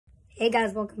Hey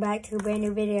guys, welcome back to a brand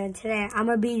new video, and today I'm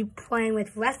going to be playing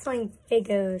with wrestling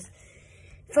figures.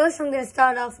 First I'm going to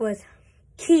start off with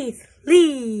Keith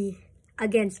Lee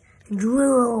against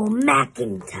Drew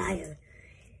McIntyre.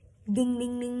 Ding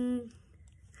ding ding.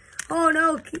 Oh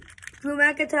no, Drew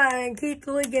McIntyre and Keith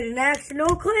Lee get an action. No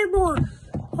Claymore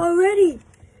already.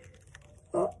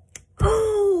 Oh,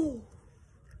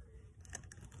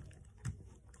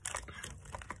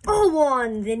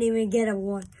 one. Didn't even get a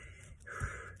one.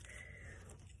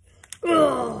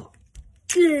 Oh.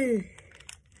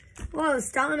 Well,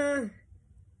 Stunner.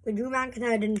 But Drew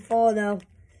McIntyre didn't fall though.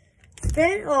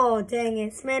 Spin. Oh, dang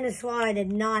it. Spanish Fly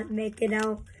did not make it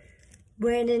out.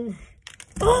 Brandon.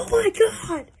 Oh my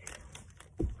god.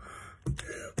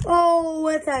 Oh,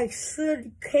 with a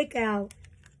good kick out.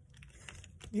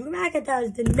 Drew McIntyre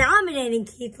is dominating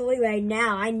Keith Lee right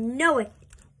now. I know it.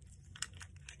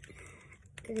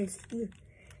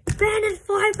 Spanish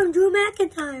Fly from Drew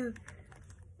McIntyre.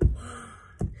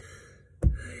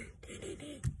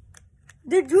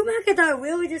 Did Drew McIntyre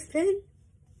really just pin?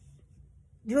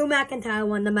 Drew McIntyre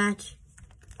won the match.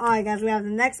 Alright guys, we have the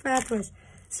next match was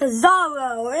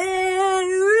Cesaro and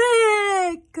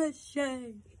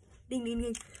Ricochet. Ding ding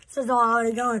ding. Cesaro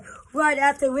already going right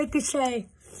after Ricochet.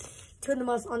 Two of the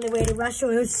most on the way to Russia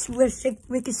was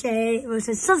Ricochet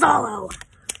versus Cesaro.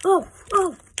 Oh,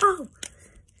 oh, oh.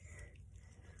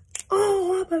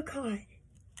 Oh, uppercut.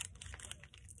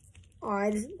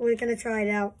 Alright, we're gonna try it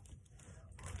out.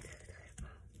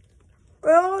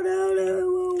 Oh, no,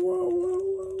 no, whoa, whoa,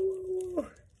 whoa,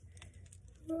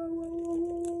 whoa,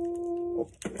 whoa,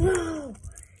 whoa, whoa.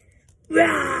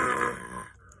 Rah!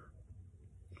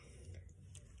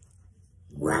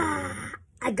 Rah!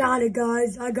 I got it,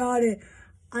 guys. I got it.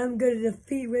 I'm gonna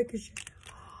defeat Ricochet.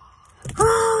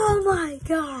 Oh, my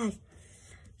God.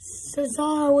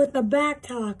 Cesaro with the back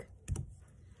talk.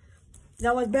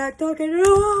 That was back talking.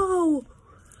 No!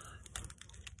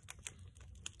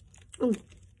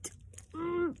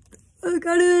 I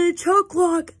got it in a choke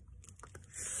lock.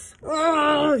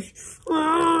 Oh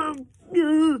my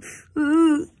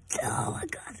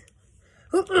god.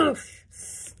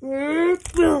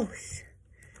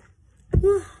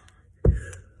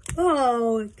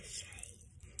 Oh,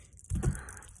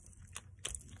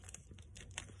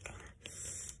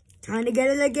 trying to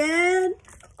get it again.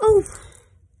 Oh.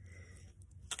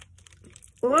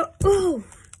 Oh.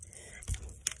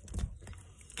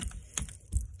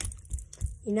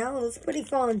 You know, it's pretty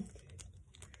fun.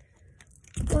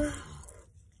 Oh.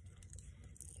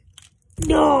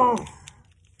 No!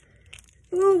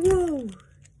 Oh, whoa!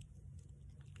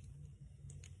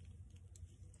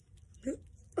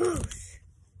 Oh!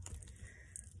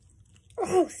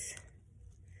 Oh!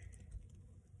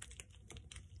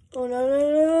 Oh, no,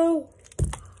 no, no!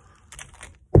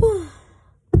 Oh.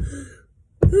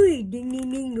 Hey, ding, ding,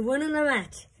 ding, the winner of the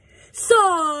match.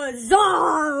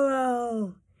 Cesaro!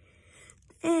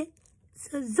 And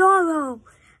Cesaro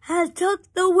has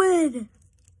took the win.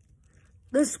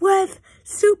 The Swift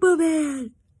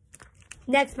Superman.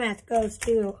 Next match goes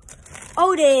to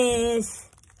Otis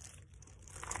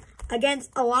against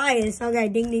Elias. Okay,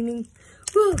 ding, ding, ding.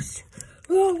 Bruce.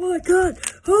 Oh my god.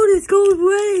 Otis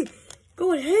going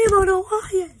ham on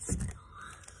Elias.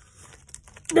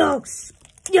 No.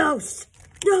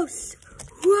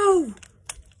 Whoa.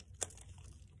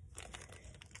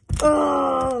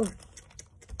 Oh.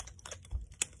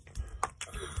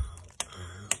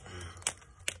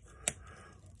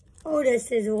 Oh,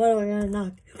 this is literally gonna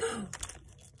knock.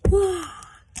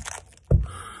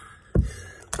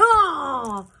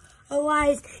 Oh,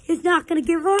 Elias is not gonna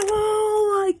give up.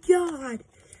 Oh my god.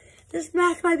 This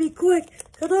match might be quick.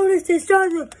 Because Otis is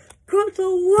trying to put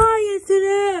Elias in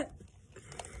it.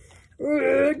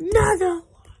 Another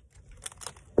one.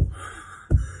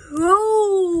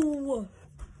 Oh.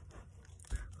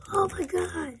 Oh my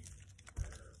god.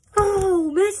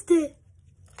 Oh, missed it.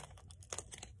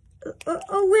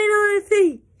 Oh, wait on his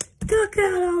feet. Duck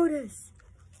out, Otis.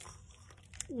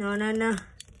 No.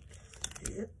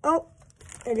 Oh,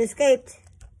 it escaped.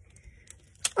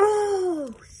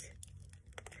 Oh.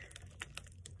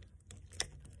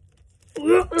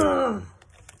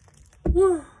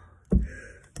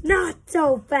 Not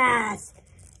so fast.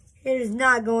 It is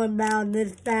not going down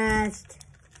this fast.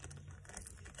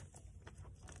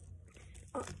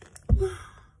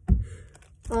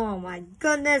 Oh my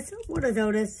goodness. What is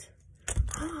Otis?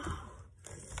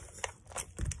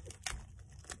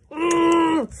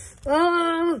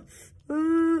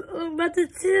 I'm about to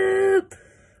tip.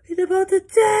 He's about to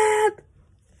tip.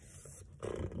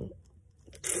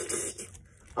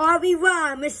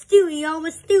 RB1,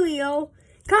 Mysterio.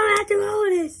 Come after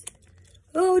Otis.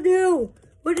 Oh no.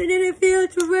 What an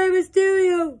interference from Rey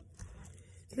Mysterio.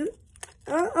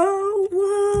 Uh-oh,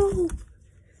 whoa.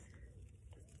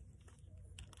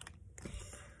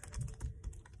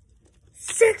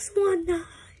 Six, 1, 9.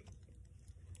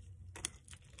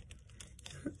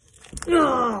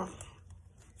 Oh.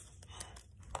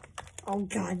 Oh,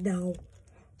 God, no.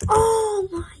 Oh,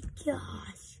 my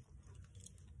gosh.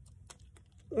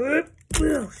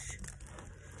 Gross.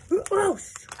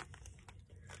 Gross.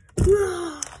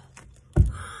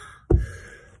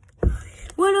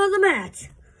 One on the match.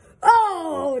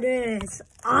 Otis.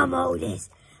 I'm Otis.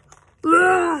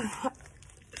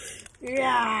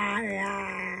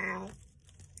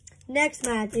 Next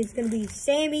match is going to be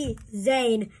Sami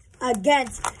Zayn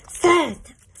against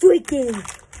Seth freaking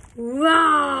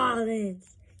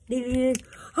Rollins.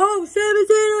 Oh, Sami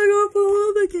Zayn, I go for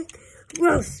home again.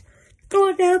 Gross.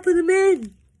 Going down for the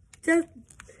men. Seth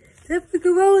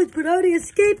freaking Rollins, but how do you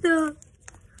escape the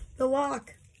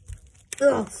lock?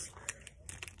 Ugh.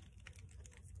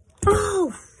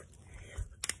 Oh.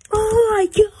 Oh my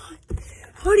God.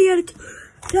 How do you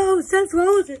no, Seth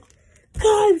Rollins.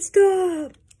 Time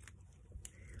stop.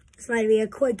 This might be a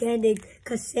quick ending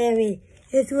because Sami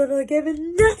is literally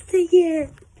giving nothing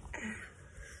here.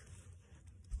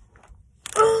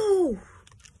 Oh.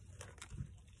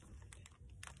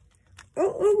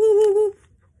 Oh.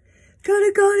 Got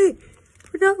it.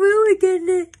 We're not really getting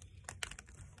it.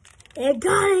 And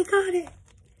got it.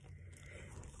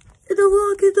 In the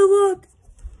lock.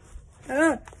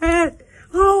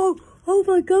 Oh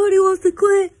my God, he wants to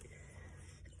quit.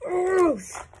 Oh,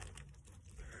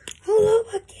 hello,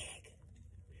 my kick.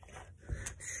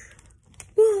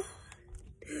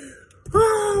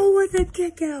 Oh, what a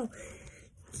kick out.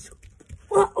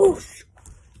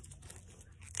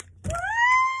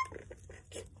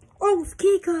 Oh,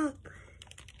 kick up.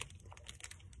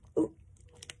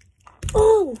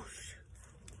 Oh,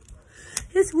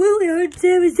 this really hurt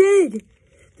Sami's head.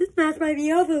 This match might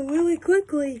be over really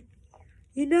quickly,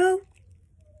 you know?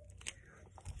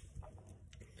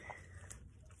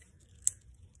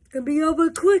 It's gonna be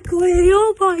over quickly.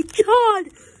 Oh my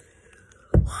God!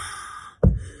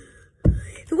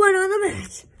 The one on the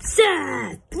match,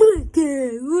 Seth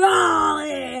freaking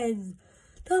Rollins,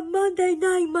 the Monday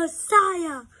Night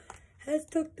Messiah, has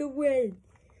took the win.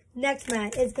 Next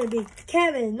match is gonna be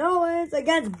Kevin Owens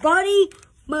against Buddy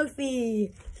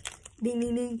Murphy. Ding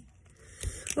ding ding.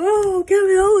 Oh,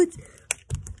 Kevin Owens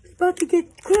is about to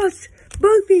get crushed.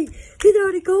 Murphy, he's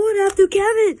already going after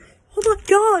Kevin. Oh my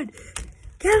God.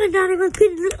 Kevin not even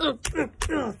getting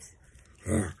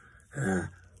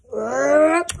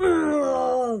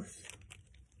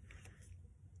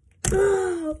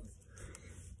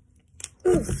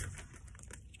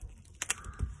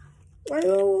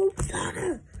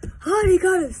he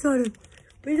got it started.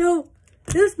 But you know,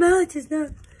 this match is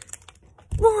not.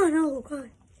 Oh God.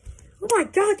 Oh my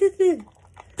God, this thing.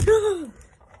 No.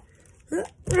 It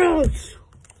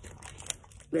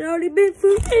already been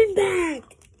through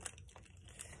impact.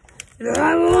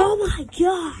 Oh my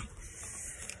God.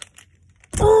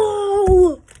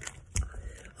 Oh.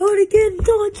 Already getting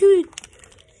tortured.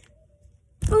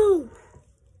 Oh.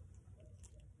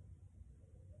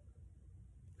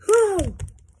 Oh.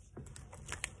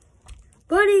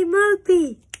 Buddy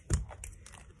Murphy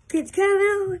gets Kevin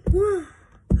Owens. Whoa.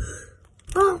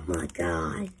 Oh my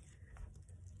God.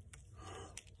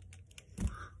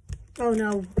 Oh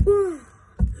no.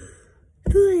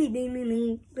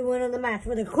 The one on the match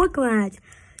with a quick match.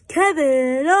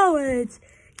 Kevin Owens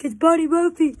gets Buddy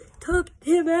Murphy. Took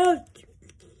him out.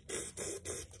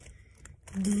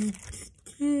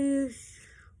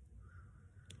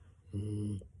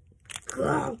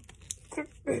 God.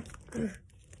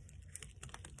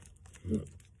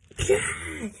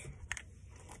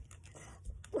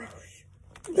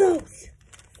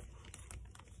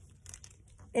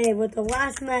 And with the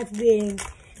last match being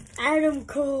Adam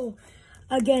Cole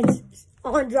against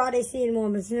Andrade Cien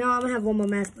Almas. Now I'm gonna have one more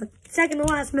match, but second to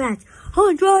last match,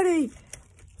 Andrade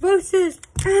versus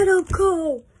Adam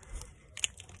Cole.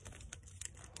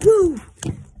 Woo!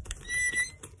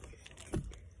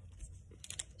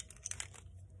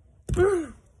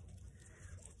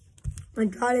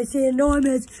 Andrade Cien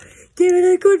Almas giving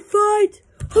a good fight.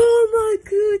 Oh my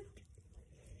God!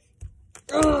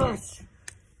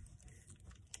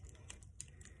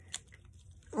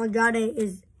 Andrade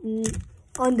is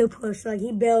under push, like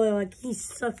he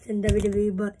sucked in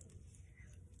WWE, but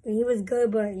he was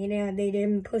good, but you know, they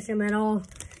didn't push him at all.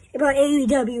 About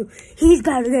AEW, he's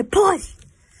got to get pushed.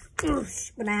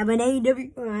 But I have an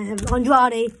AEW, I have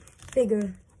Andrade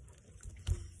figure.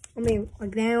 I mean,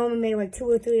 like they only made like 2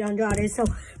 or 3 Andrade, so,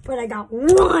 but I got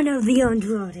one of the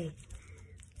Andrade.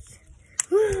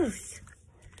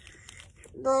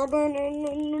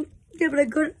 Give it a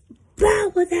good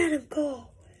bow with Adam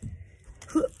Cole.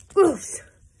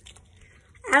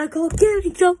 Adam Cole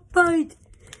getting some fight.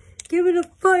 Giving a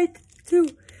fight to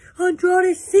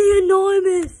Andrade Cien.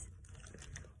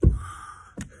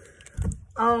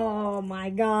 Oh my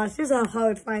gosh, this is a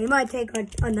hard fight. It might take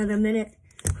another minute.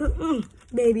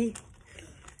 Baby.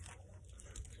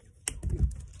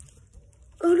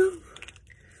 Oh no.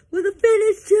 With a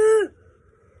finisher.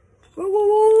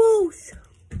 Whoa.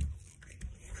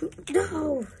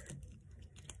 No.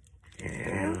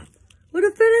 With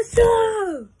a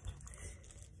finisher.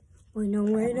 Wait, no.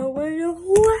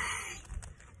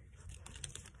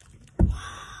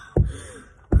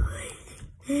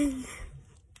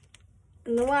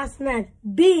 And the last match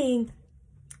being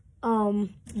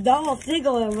Dolph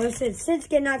Ziggler versus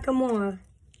Shinsuke Nakamura.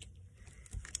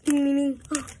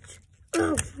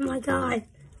 Oh my god.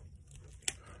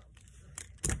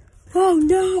 Oh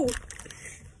no.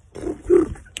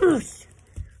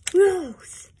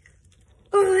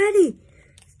 Already.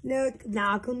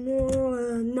 Nakamura.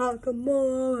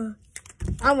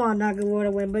 I want Nakamura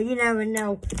to win, but you never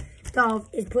know. Dolph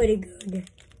is pretty good.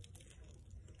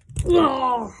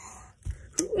 Oh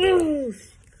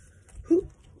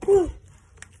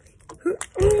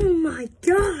my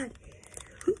god.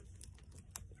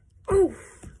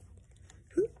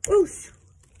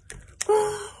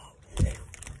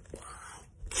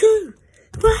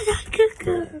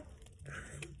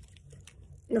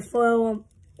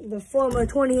 The former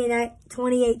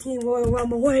 2018 Royal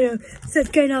Rumble winner,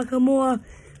 Shinsuke Nakamura,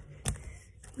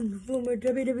 and the former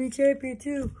WWE champion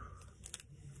too.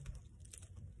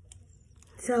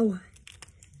 So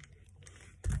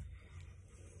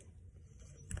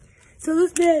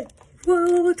this man,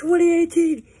 Royal Rumble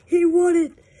 2018, he won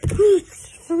it.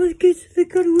 So it gets a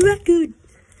good record.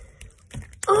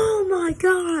 Oh my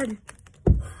god.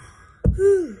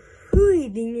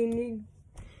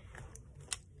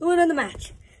 Winner of the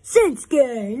match,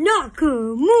 Shinsuke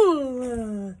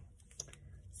Nakamura.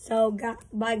 So,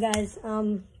 bye guys.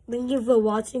 Thank you for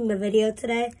watching the video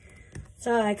today.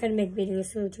 Sorry I couldn't make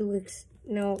videos for 2 weeks.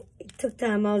 It took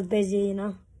time. I was busy,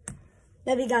 Love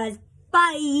you guys.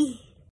 Bye.